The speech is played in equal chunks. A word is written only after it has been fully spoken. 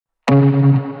This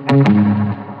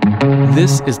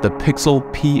is the Pixel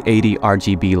P80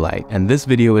 RGB light, and this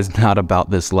video is not about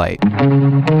this light.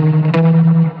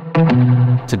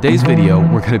 Today's video,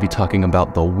 we're going to be talking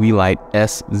about the WeeyLite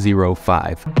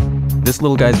S05. This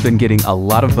little guy's been getting a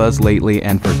lot of buzz lately,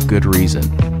 and for good reason.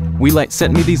 WeeyLite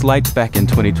sent me these lights back in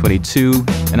 2022,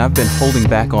 and I've been holding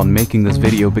back on making this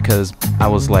video because I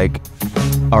was like,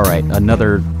 alright,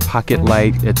 another pocket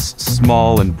light, it's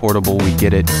small and portable, we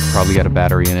get it, probably got a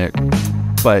battery in it.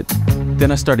 But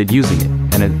then I started using it,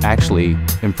 and it actually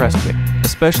impressed me,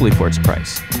 especially for its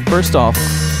price. First off,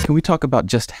 can we talk about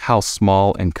just how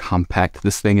small and compact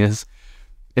this thing is?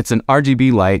 It's an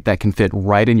RGB light that can fit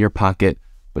right in your pocket,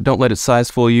 but don't let its size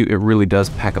fool you, it really does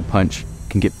pack a punch,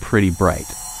 can get pretty bright.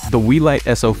 The WeeyLite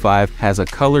S05 has a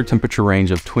color temperature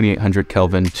range of 2800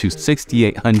 Kelvin to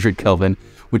 6800 Kelvin,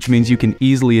 which means you can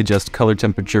easily adjust color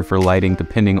temperature for lighting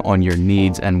depending on your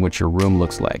needs and what your room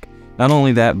looks like. Not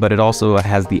only that, but it also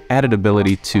has the added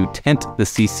ability to tint the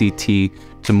CCT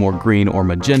to more green or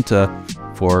magenta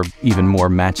for even more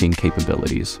matching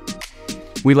capabilities.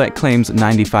 WeeyLite claims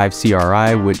 95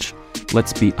 CRI, which,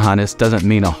 let's be honest, doesn't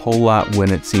mean a whole lot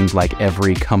when it seems like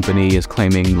every company is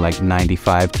claiming like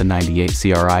 95 to 98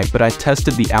 CRI, but I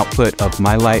tested the output of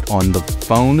my light on the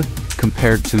phone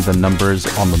compared to the numbers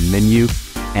on the menu,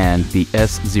 and the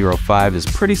S05 is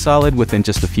pretty solid within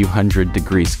just a few hundred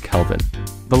degrees Kelvin.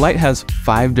 The light has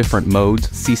 5 different modes: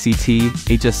 CCT,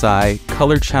 HSI,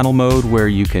 color channel mode where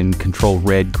you can control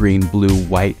red, green, blue,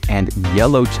 white, and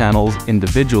yellow channels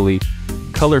individually,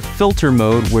 color filter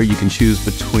mode where you can choose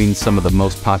between some of the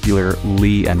most popular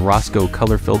Lee and Roscoe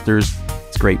color filters.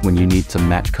 It's great when you need to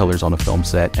match colors on a film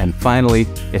set. And finally,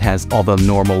 it has all the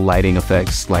normal lighting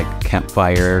effects like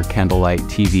campfire, candlelight,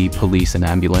 TV, police, and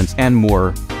ambulance, and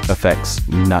more effects.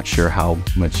 I'm not sure how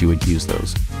much you would use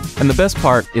those. And the best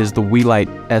part is the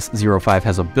WeeyLite S05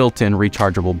 has a built-in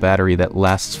rechargeable battery that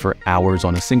lasts for hours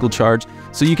on a single charge,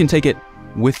 so you can take it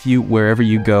with you wherever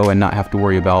you go and not have to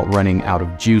worry about running out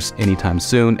of juice anytime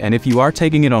soon. And if you are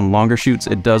taking it on longer shoots,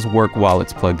 it does work while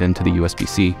it's plugged into the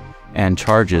USB-C and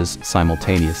charges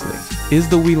simultaneously. Is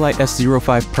the WeeyLite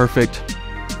S05 perfect?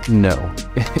 No.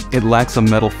 It lacks a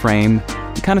metal frame.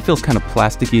 It kind of feels kind of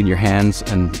plasticky in your hands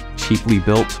and cheaply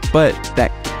built, but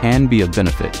that can be a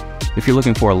benefit. If you're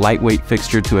looking for a lightweight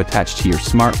fixture to attach to your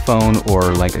smartphone or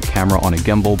like a camera on a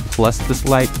gimbal plus this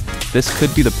light, this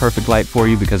could be the perfect light for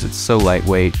you because it's so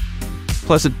lightweight.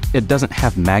 Plus it doesn't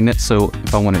have magnets, so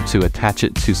if I wanted to attach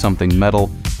it to something metal,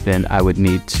 then I would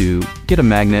need to get a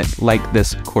magnet like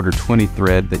this 1/4-20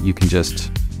 thread that you can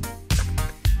just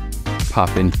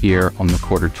pop in here on the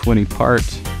 1/4-20 part.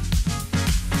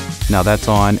 Now that's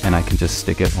on, and I can just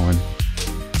stick it on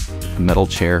a metal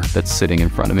chair that's sitting in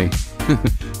front of me.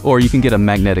 Or you can get a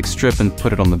magnetic strip and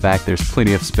put it on the back. There's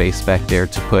plenty of space back there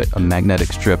to put a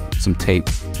magnetic strip, some tape,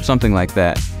 something like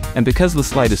that. And because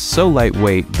this light is so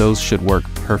lightweight, those should work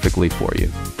perfectly for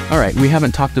you. Alright, we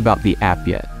haven't talked about the app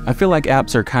yet. I feel like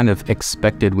apps are kind of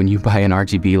expected when you buy an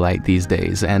RGB light these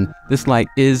days, and this light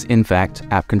is in fact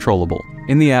app controllable.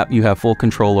 In the app, you have full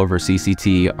control over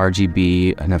CCT,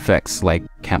 RGB, and effects like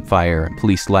campfire,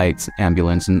 police lights,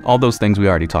 ambulance, and all those things we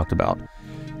already talked about.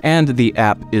 And the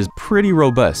app is pretty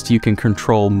robust. You can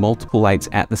control multiple lights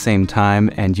at the same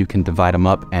time, and you can divide them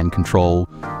up and control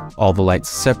all the lights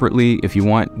separately if you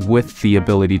want, with the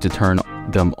ability to turn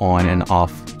them on and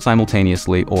off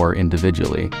simultaneously or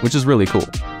individually, which is really cool.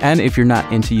 And if you're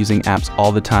not into using apps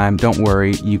all the time, don't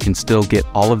worry, you can still get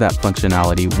all of that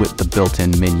functionality with the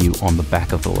built-in menu on the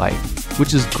back of the light,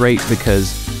 which is great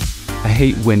because I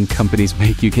hate when companies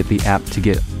make you get the app to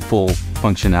get full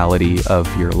functionality of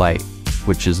your light,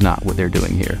 which is not what they're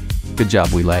doing here. Good job,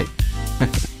 WeeyLite.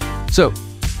 So,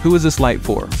 who is this light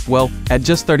for? Well, at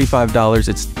just $35,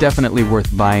 it's definitely worth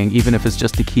buying, even if it's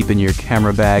just to keep in your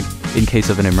camera bag in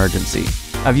case of an emergency.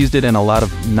 I've used it in a lot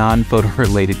of non-photo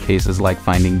related cases like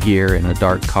finding gear in a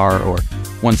dark car, or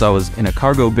once I was in a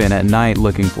cargo bin at night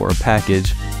looking for a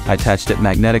package, I attached it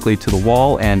magnetically to the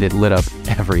wall and it lit up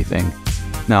everything.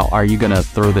 Now, are you gonna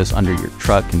throw this under your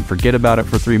truck and forget about it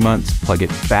for 3 months, plug it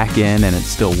back in and it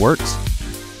still works?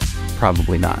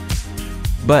 Probably not.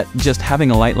 But just having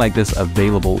a light like this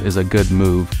available is a good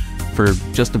move for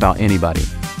just about anybody.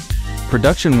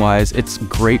 Production-wise, it's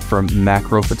great for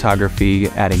macro photography,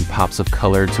 adding pops of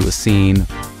color to a scene,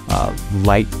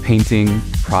 light painting,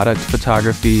 product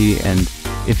photography, and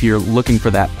if you're looking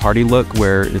for that party look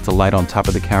where it's a light on top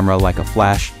of the camera like a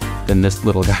flash, then this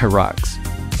little guy rocks.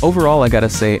 Overall, I gotta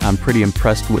say I'm pretty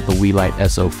impressed with the WeeyLite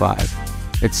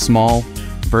S05. It's small,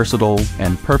 versatile,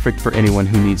 and perfect for anyone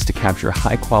who needs to capture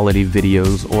high-quality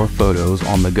videos or photos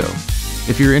on the go.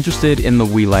 If you're interested in the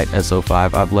WeeyLite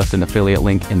S05, I've left an affiliate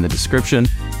link in the description.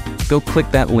 Go click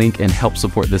that link and help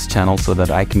support this channel so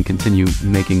that I can continue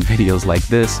making videos like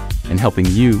this and helping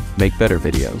you make better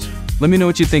videos. Let me know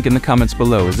what you think in the comments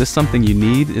below. Is this something you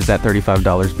need? Is that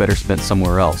 $35 better spent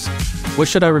somewhere else? What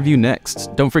should I review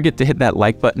next? Don't forget to hit that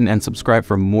like button and subscribe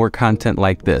for more content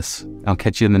like this. I'll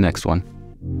catch you in the next one.